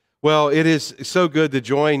Well, it is so good to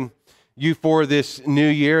join you for this new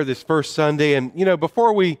year, this first Sunday. And,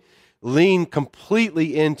 before we lean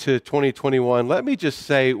completely into 2021, let me just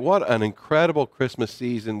say what an incredible Christmas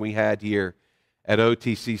season we had here at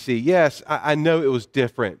OTCC. Yes, I know it was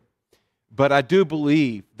different, but I do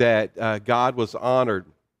believe that God was honored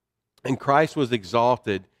and Christ was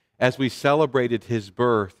exalted as we celebrated his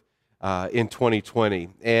birth in 2020.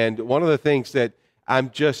 And one of the things that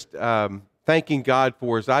I'm just thanking God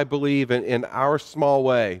for is I believe in our small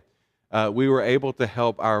way, we were able to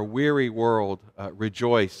help our weary world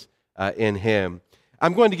rejoice in him.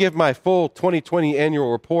 I'm going to give my full 2020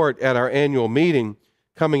 annual report at our annual meeting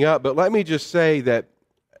coming up, but let me just say that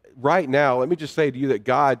right now, let me just say to you that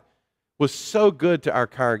God was so good to our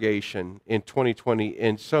congregation in 2020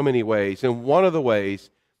 in so many ways, and one of the ways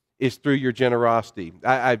is through your generosity.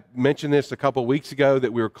 I mentioned this a couple weeks ago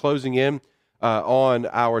that we were closing in on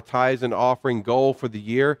our tithes and offering goal for the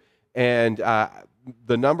year, and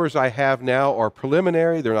the numbers I have now are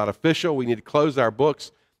preliminary. They're not official. We need to close our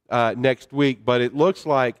books next week, but it looks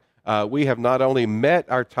like we have not only met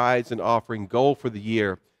our tithes and offering goal for the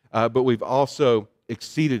year, but we've also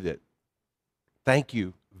exceeded it. Thank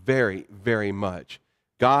you very, very much.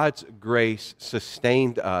 God's grace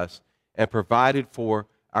sustained us and provided for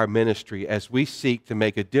our ministry as we seek to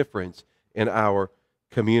make a difference in our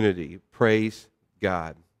community. Praise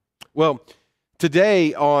God. Well,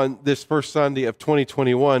 today on this first Sunday of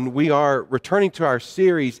 2021, we are returning to our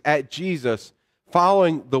series at Jesus,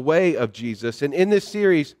 following the way of Jesus. And in this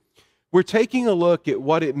series, we're taking a look at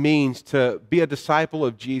what it means to be a disciple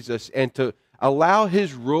of Jesus and to allow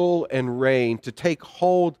his rule and reign to take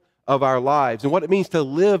hold of our lives and what it means to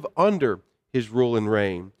live under his rule and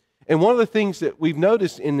reign. And one of the things that we've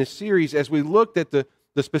noticed in this series as we looked at the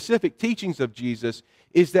specific teachings of Jesus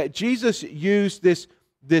is that Jesus used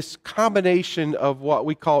this combination of what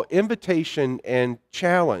we call invitation and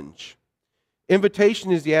challenge.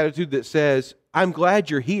 Invitation is the attitude that says, I'm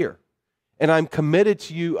glad you're here, and I'm committed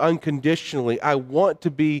to you unconditionally. I want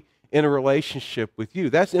to be in a relationship with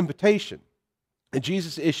you. That's invitation. And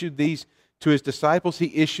Jesus issued these to his disciples.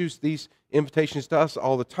 He issues these invitations to us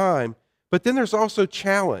all the time. But then there's also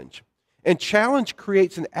challenge. And challenge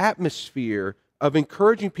creates an atmosphere of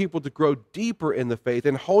encouraging people to grow deeper in the faith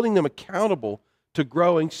and holding them accountable to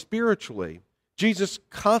growing spiritually. Jesus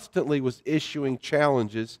constantly was issuing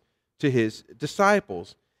challenges to his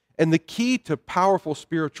disciples. And the key to powerful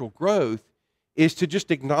spiritual growth is to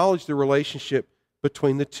just acknowledge the relationship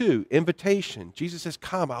between the two. Invitation. Jesus says,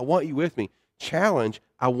 come, I want you with me. Challenge,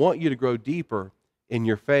 I want you to grow deeper in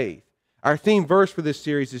your faith. Our theme verse for this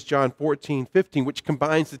series is John 14:15, which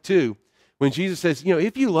combines the two. When Jesus says,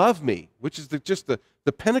 if you love me, which is just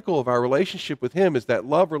the pinnacle of our relationship with him, is that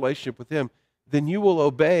love relationship with him, then you will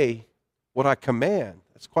obey what I command.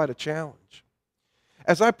 That's quite a challenge.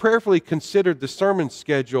 As I prayerfully considered the sermon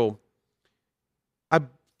schedule, I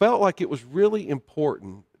felt like it was really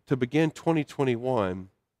important to begin 2021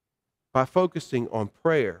 by focusing on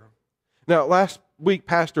prayer. Now, last week,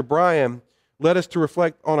 Pastor Brian led us to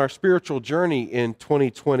reflect on our spiritual journey in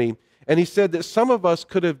 2020, and he said that some of us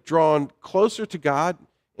could have drawn closer to God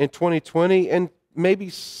in 2020, and maybe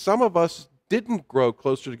some of us didn't grow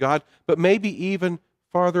closer to God, but maybe even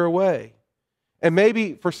farther away. And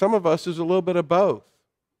maybe for some of us, there's a little bit of both.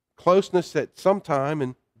 Closeness at some time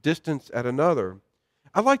and distance at another.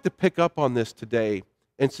 I'd like to pick up on this today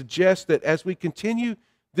and suggest that as we continue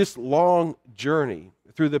this long journey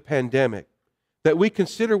through the pandemic, that we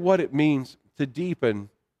consider what it means to deepen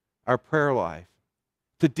our prayer life,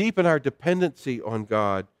 to deepen our dependency on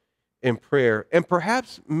God in prayer, and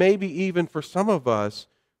perhaps maybe even for some of us,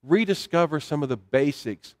 rediscover some of the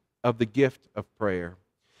basics of the gift of prayer.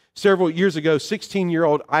 Several years ago,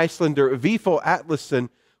 16-year-old Icelander Vífill Atlason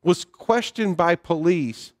was questioned by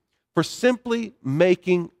police for simply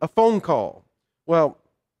making a phone call. Well,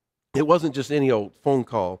 it wasn't just any old phone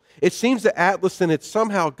call. It seems that Atlason had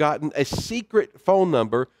somehow gotten a secret phone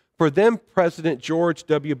number for then President George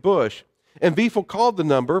W. Bush. And Vífill called the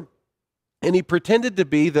number, and he pretended to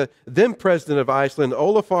be the then president of Iceland,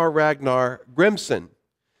 Olafur Ragnar Grimsson.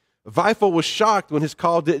 Vífill was shocked when his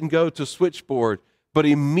call didn't go to switchboard, but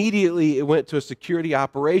immediately it went to a security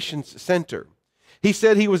operations center. He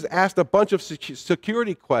said he was asked a bunch of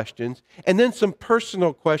security questions and then some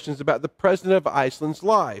personal questions about the president of Iceland's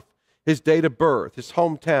life, his date of birth, his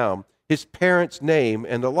hometown, his parents' name,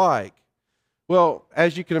 and the like. Well,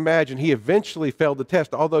 as you can imagine, he eventually failed the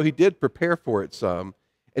test, although he did prepare for it some,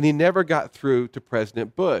 and he never got through to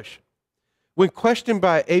President Bush. When questioned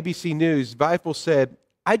by ABC News, Vífill said,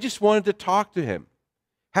 I just wanted to talk to him,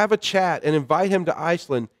 have a chat, and invite him to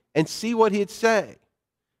Iceland and see what he'd say.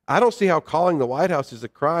 I don't see how calling the White House is a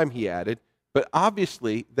crime, he added, but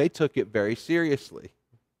obviously they took it very seriously.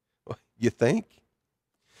 You think?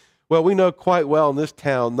 Well, we know quite well in this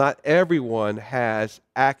town, not everyone has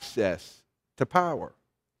access to power.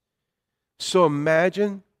 So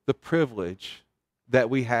imagine the privilege that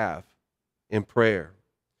we have in prayer.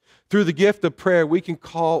 Through the gift of prayer, we can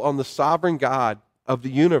call on the sovereign God of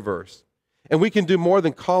the universe. And we can do more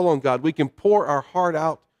than call on God. We can pour our heart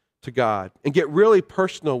out to God and get really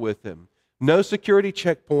personal with Him. No security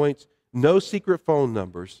checkpoints, no secret phone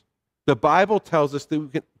numbers. The Bible tells us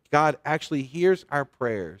that God actually hears our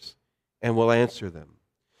prayers and will answer them.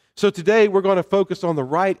 So today we're going to focus on the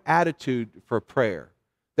right attitude for prayer,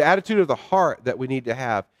 the attitude of the heart that we need to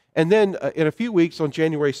have. And then in a few weeks, on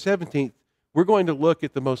January 17th, we're going to look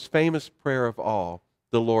at the most famous prayer of all,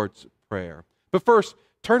 the Lord's Prayer. But first,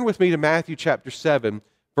 turn with me to Matthew chapter 7,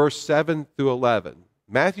 verse 7 through 11.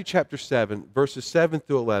 Matthew chapter 7, verses 7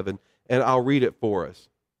 through 11, and I'll read it for us.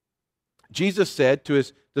 Jesus said to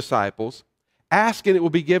His disciples, "Ask and it will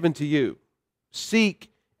be given to you.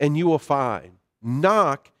 Seek and you will find.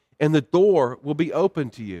 Knock and the door will be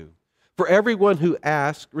opened to you. For everyone who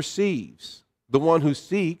asks receives. The one who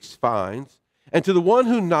seeks finds. And to the one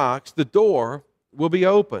who knocks, the door will be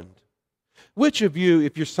opened. Which of you,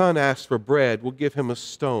 if your son asks for bread, will give him a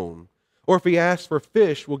stone? Or if he asks for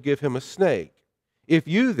fish, will give him a snake? If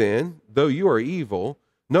you then, though you are evil,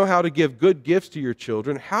 know how to give good gifts to your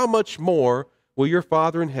children, how much more will your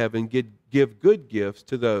Father in heaven give good gifts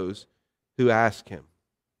to those who ask Him?"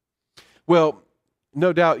 Well,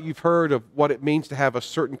 no doubt you've heard of what it means to have a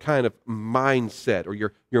certain kind of mindset, or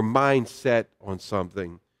your mindset on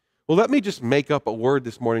something. Well, let me just make up a word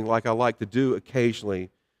this morning like I like to do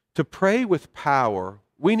occasionally. To pray with power,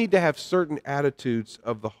 we need to have certain attitudes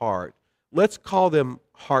of the heart. Let's call them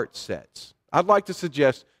heart sets. I'd like to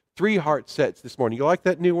suggest 3 heart sets this morning. You like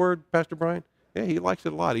that new word, Pastor Brian? Yeah, he likes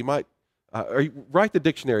it a lot. He might write the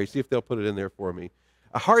dictionary, see if they'll put it in there for me.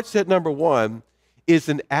 A heart set number 1 is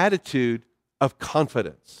an attitude of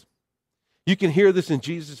confidence. You can hear this in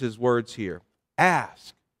Jesus' words here.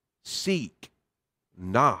 Ask, seek,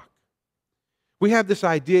 knock. We have this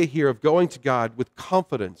idea here of going to God with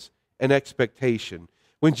confidence and expectation.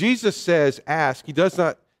 When Jesus says ask, He does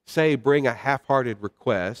not say bring a half-hearted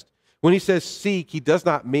request. When He says seek, He does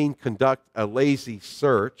not mean conduct a lazy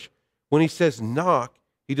search. When He says knock,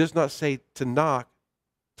 He does not say to knock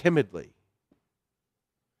timidly.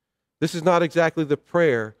 This is not exactly the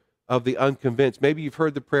prayer of the unconvinced. Maybe you've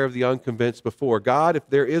heard the prayer of the unconvinced before. God, if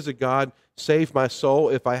there is a God, save my soul.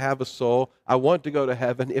 If I have a soul, I want to go to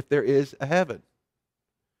heaven if there is a heaven.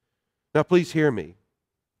 Now, please hear me.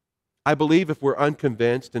 I believe if we're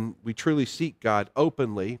unconvinced and we truly seek God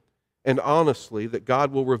openly and honestly, that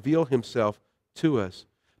God will reveal Himself to us.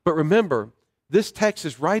 But remember, this text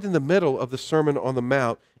is right in the middle of the Sermon on the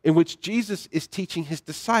Mount, in which Jesus is teaching His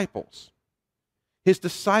disciples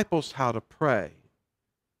how to pray.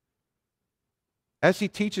 As He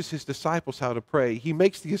teaches His disciples how to pray, He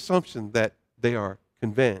makes the assumption that they are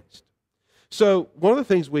convinced. So one of the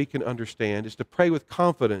things we can understand is to pray with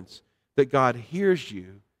confidence that God hears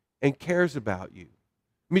you and cares about you.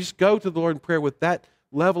 Let me just go to the Lord in prayer with that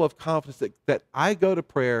level of confidence that I go to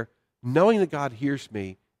prayer knowing that God hears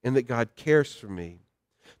me and that God cares for me.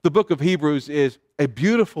 The book of Hebrews is a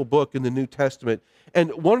beautiful book in the New Testament,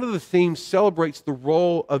 and one of the themes celebrates the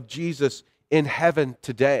role of Jesus in heaven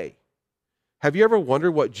today. Have you ever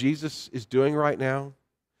wondered what Jesus is doing right now?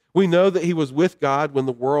 We know that He was with God when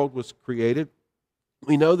the world was created.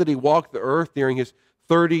 We know that He walked the earth during His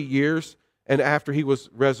 30 years and after He was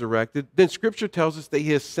resurrected. Then Scripture tells us that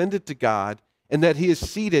He ascended to God and that He is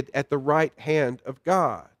seated at the right hand of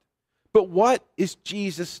God. But what is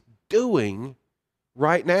Jesus doing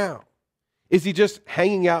right now? Is He just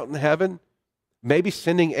hanging out in heaven, maybe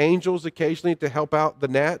sending angels occasionally to help out the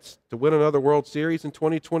Nats to win another World Series in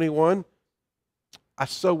 2021? I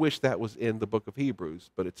so wish that was in the book of Hebrews,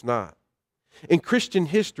 but it's not. In Christian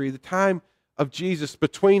history, the time of Jesus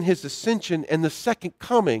between His ascension and the second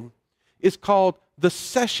coming is called the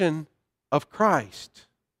Session of Christ.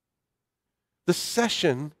 The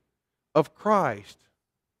Session of Christ.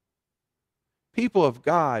 People of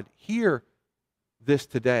God, hear this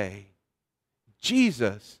today.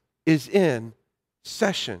 Jesus is in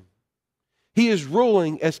session. He is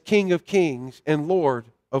ruling as King of Kings and Lord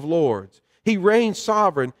of Lords. He reigns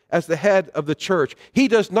sovereign as the head of the church. He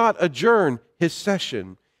does not adjourn His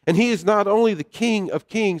session. And He is not only the King of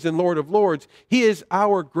Kings and Lord of Lords, He is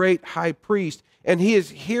our great high priest, and He is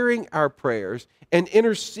hearing our prayers and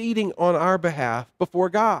interceding on our behalf before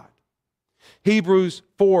God. Hebrews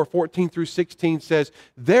 4:14 through 16 says,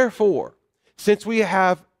 "Therefore, since we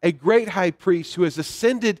have a great high priest who has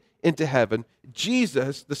ascended into heaven,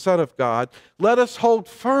 Jesus, the Son of God, let us hold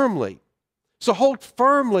firmly. So hold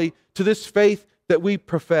firmly to this faith that we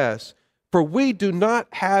profess. For we do not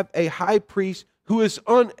have a high priest who is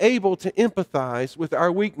unable to empathize with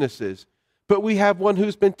our weaknesses, but we have one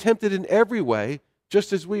who's been tempted in every way,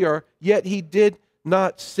 just as we are, yet he did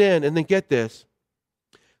not sin. And then get this.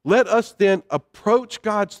 Let us then approach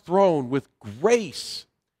God's throne with grace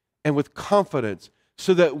and with confidence,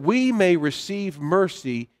 so that we may receive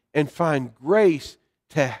mercy and find grace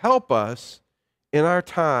to help us in our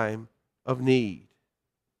time of need.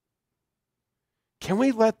 Can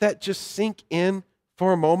we let that just sink in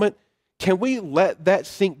for a moment? Can we let that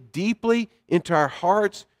sink deeply into our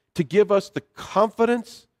hearts to give us the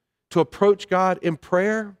confidence to approach God in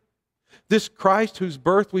prayer? This Christ whose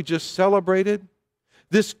birth we just celebrated,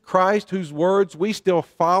 this Christ whose words we still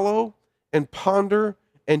follow and ponder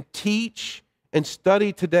and teach and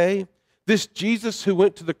study today, this Jesus who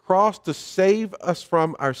went to the cross to save us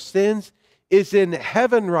from our sins, is in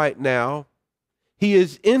heaven right now. He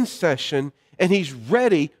is in session, and he's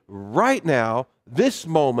ready right now, this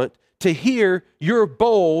moment, to hear your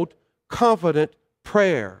bold, confident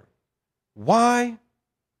prayer. Why?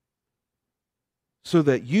 So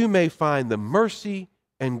that you may find the mercy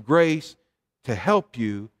and grace to help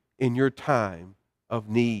you in your time of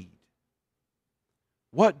need.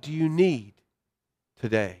 What do you need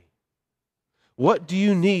today? What do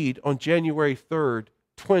you need on January 3rd,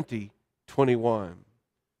 2021?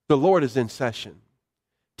 The Lord is in session.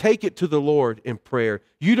 Take it to the Lord in prayer.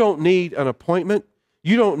 You don't need an appointment.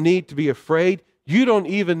 You don't need to be afraid. You don't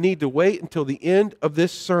even need to wait until the end of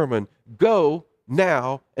this sermon. Go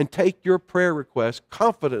now and take your prayer request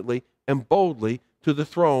confidently and boldly to the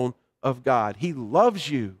throne of God. He loves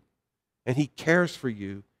you, and he cares for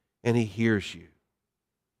you, and he hears you.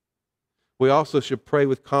 We also should pray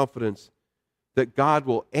with confidence that God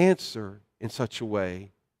will answer in such a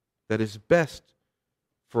way that is best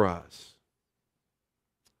for us.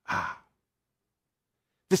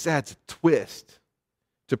 This adds a twist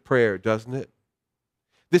to prayer, doesn't it?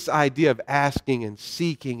 This idea of asking and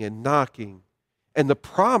seeking and knocking, and the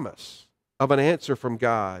promise of an answer from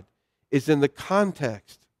God is in the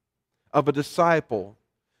context of a disciple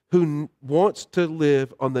who wants to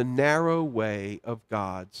live on the narrow way of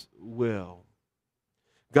God's will.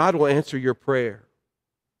 God will answer your prayer.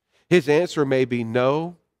 His answer may be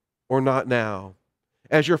no or not now.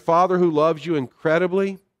 As your Father who loves you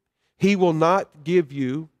incredibly, he will not give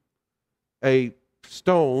you a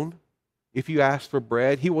stone if you ask for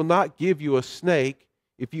bread. He will not give you a snake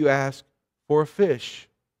if you ask for a fish.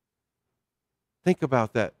 Think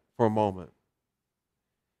about that for a moment.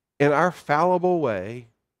 In our fallible way,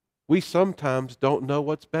 we sometimes don't know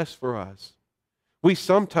what's best for us. We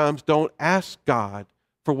sometimes don't ask God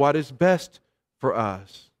for what is best for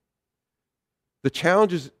us. The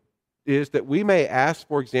challenge is that we may ask,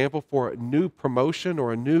 for example, for a new promotion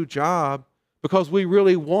or a new job because we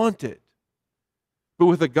really want it. But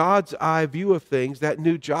with a God's eye view of things, that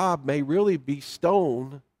new job may really be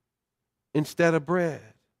stone instead of bread.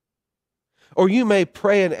 Or you may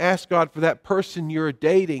pray and ask God for that person you're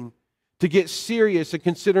dating to get serious and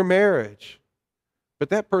consider marriage. But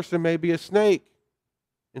that person may be a snake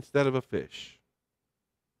instead of a fish.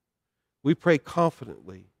 We pray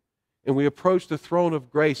confidently, and we approach the throne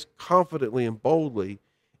of grace confidently and boldly,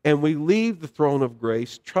 and we leave the throne of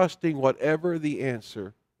grace trusting whatever the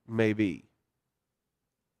answer may be.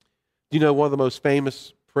 Do you know one of the most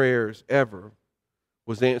famous prayers ever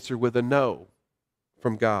was answered with a no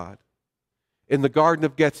from God? In the Garden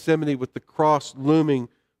of Gethsemane, with the cross looming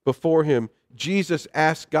before him, Jesus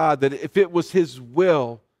asked God that if it was his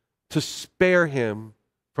will to spare him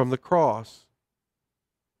from the cross.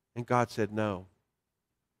 And God said no.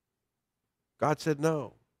 God said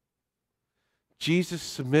no. Jesus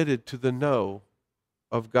submitted to the no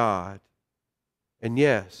of God and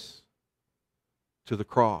yes to the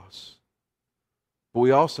cross. But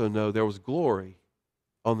we also know there was glory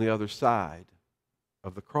on the other side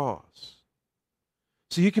of the cross.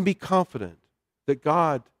 So you can be confident that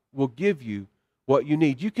God will give you what you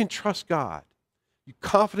need. You can trust God. You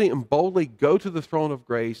confidently and boldly go to the throne of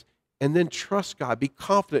grace and then trust God. Be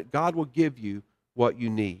confident God will give you what you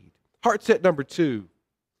need. Heart set number 2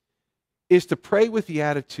 is to pray with the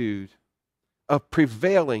attitude of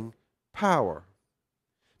prevailing power.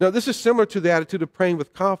 Now, this is similar to the attitude of praying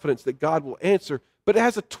with confidence that God will answer, but it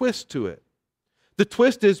has a twist to it. The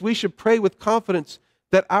twist is we should pray with confidence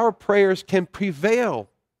that our prayers can prevail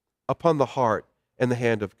upon the heart and the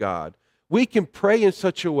hand of God. We can pray in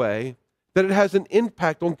such a way that it has an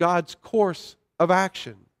impact on God's course of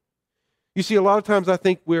action. You see, a lot of times I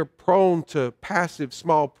think we're prone to passive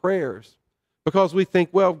small prayers because we think,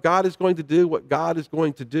 well, God is going to do what God is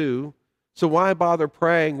going to do, so why bother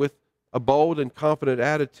praying with a bold and confident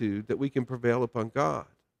attitude that we can prevail upon God?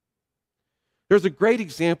 There's a great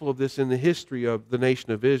example of this in the history of the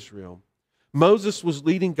nation of Israel. Moses was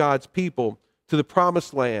leading God's people to the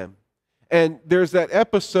promised land. And there's that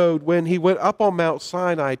episode when he went up on Mount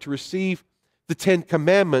Sinai to receive the Ten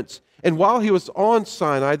Commandments. And while he was on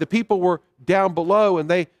Sinai, the people were down below and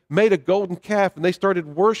they made a golden calf and they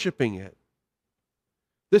started worshiping it.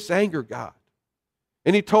 This angered God.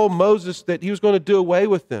 And he told Moses that he was going to do away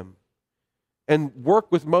with them and work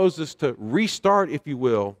with Moses to restart, if you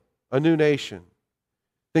will, a new nation.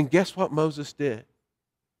 Then guess what Moses did?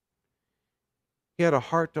 He had a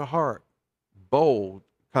heart-to-heart, bold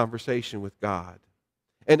conversation with God.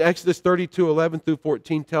 And Exodus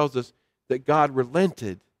 32:11-14 tells us that God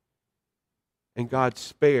relented and God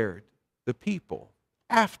spared the people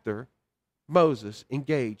after Moses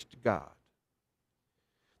engaged God.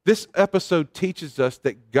 This episode teaches us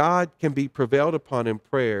that God can be prevailed upon in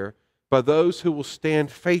prayer by those who will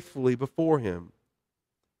stand faithfully before Him.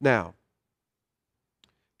 Now,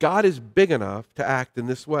 God is big enough to act in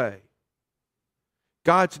this way.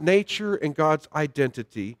 God's nature and God's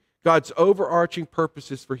identity, God's overarching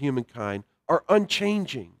purposes for humankind are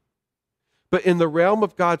unchanging. But in the realm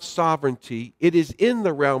of God's sovereignty, it is in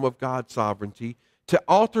the realm of God's sovereignty to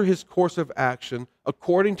alter His course of action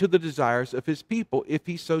according to the desires of His people, if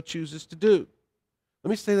He so chooses to do. Let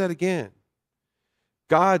me say that again.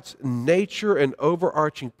 God's nature and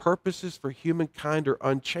overarching purposes for humankind are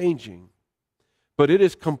unchanging, but it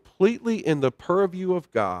is completely in the purview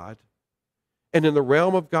of God and in the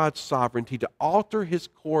realm of God's sovereignty to alter His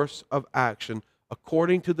course of action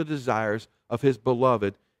according to the desires of His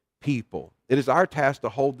beloved people. It is our task to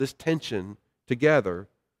hold this tension together.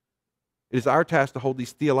 It is our task to hold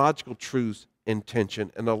these theological truths in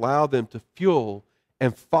tension and allow them to fuel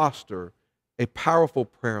and foster a powerful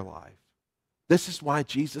prayer life. This is why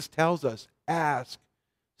Jesus tells us, ask,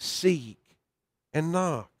 seek, and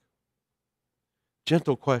knock.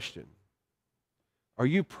 Gentle question. Are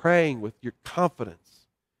you praying with your confidence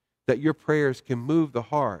that your prayers can move the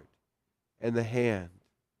heart and the hand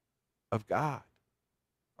of God?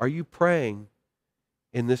 Are you praying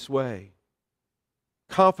in this way?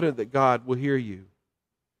 Confident that God will hear you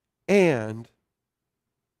and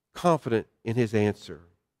confident in His answer.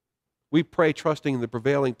 We pray trusting in the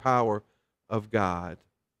prevailing power of God.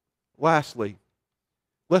 Lastly,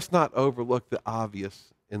 let's not overlook the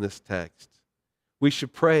obvious in this text. We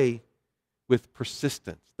should pray with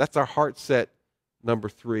persistence. That's our heart set number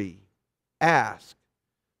 3. Ask,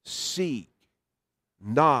 seek,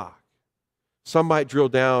 knock. Some might drill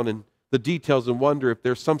down in the details and wonder if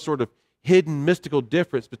there's some sort of hidden mystical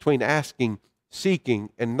difference between asking, seeking,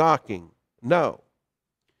 and knocking. No.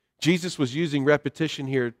 Jesus was using repetition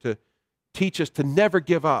here to teach us to never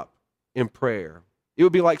give up in prayer. It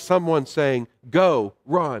would be like someone saying, go,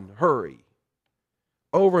 run, hurry.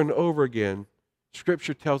 Over and over again,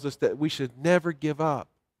 Scripture tells us that we should never give up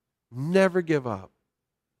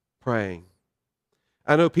praying.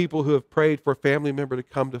 I know people who have prayed for a family member to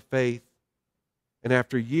come to faith, and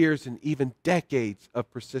after years and even decades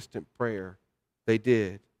of persistent prayer, they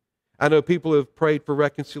did. I know people who have prayed for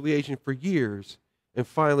reconciliation for years, and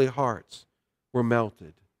finally hearts were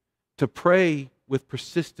melted. To pray with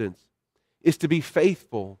persistence is to be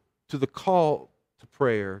faithful to the call to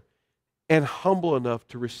prayer and humble enough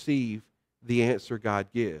to receive the answer God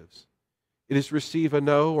gives. It is receive a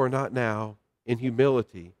no or not now in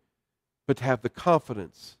humility, but to have the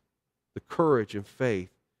confidence, the courage, and faith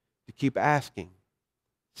to keep asking,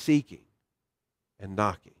 seeking, and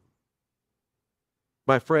knocking.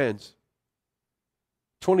 My friends,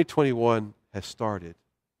 2021 has started.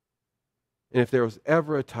 And if there was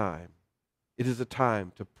ever a time, it is a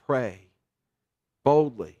time to pray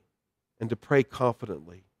boldly and to pray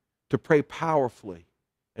confidently, to pray powerfully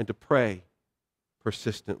and to pray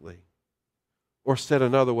persistently. Or said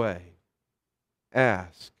another way,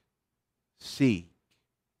 ask, seek,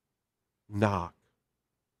 knock.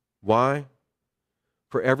 Why?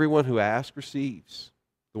 For everyone who asks receives,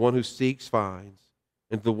 the one who seeks finds,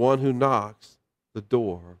 and the one who knocks, the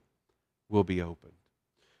door will be opened.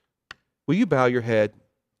 Will you bow your head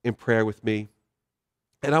in prayer with me?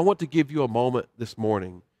 And I want to give you a moment this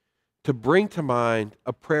morning to bring to mind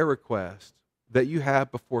a prayer request that you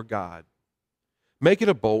have before God. Make it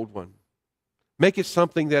a bold one. Make it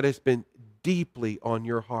something that has been deeply on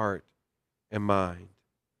your heart and mind.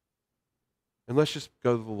 And let's just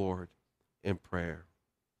go to the Lord in prayer.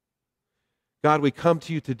 God, we come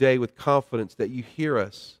to you today with confidence that you hear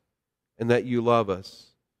us and that you love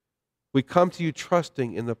us. We come to you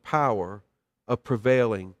trusting in the power of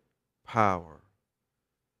prevailing power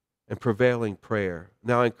and prevailing prayer.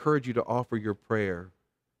 Now I encourage you to offer your prayer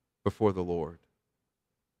before the Lord.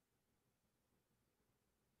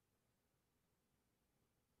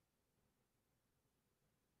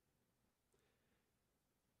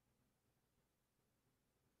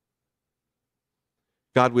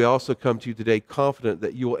 God, we also come to you today confident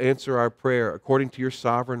that you will answer our prayer according to your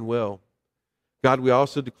sovereign will. God, we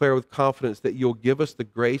also declare with confidence that you'll give us the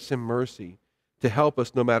grace and mercy to help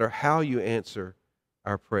us no matter how you answer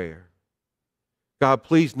our prayer. God,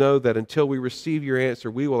 please know that until we receive your answer,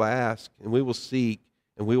 we will ask and we will seek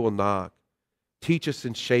and we will knock. Teach us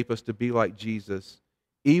and shape us to be like Jesus,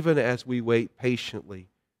 even as we wait patiently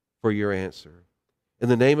for your answer. In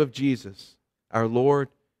the name of Jesus, our Lord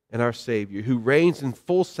and our Savior, who reigns in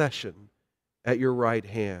full session at your right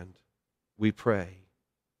hand, we pray.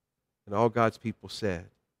 And all God's people said,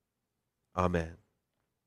 Amen.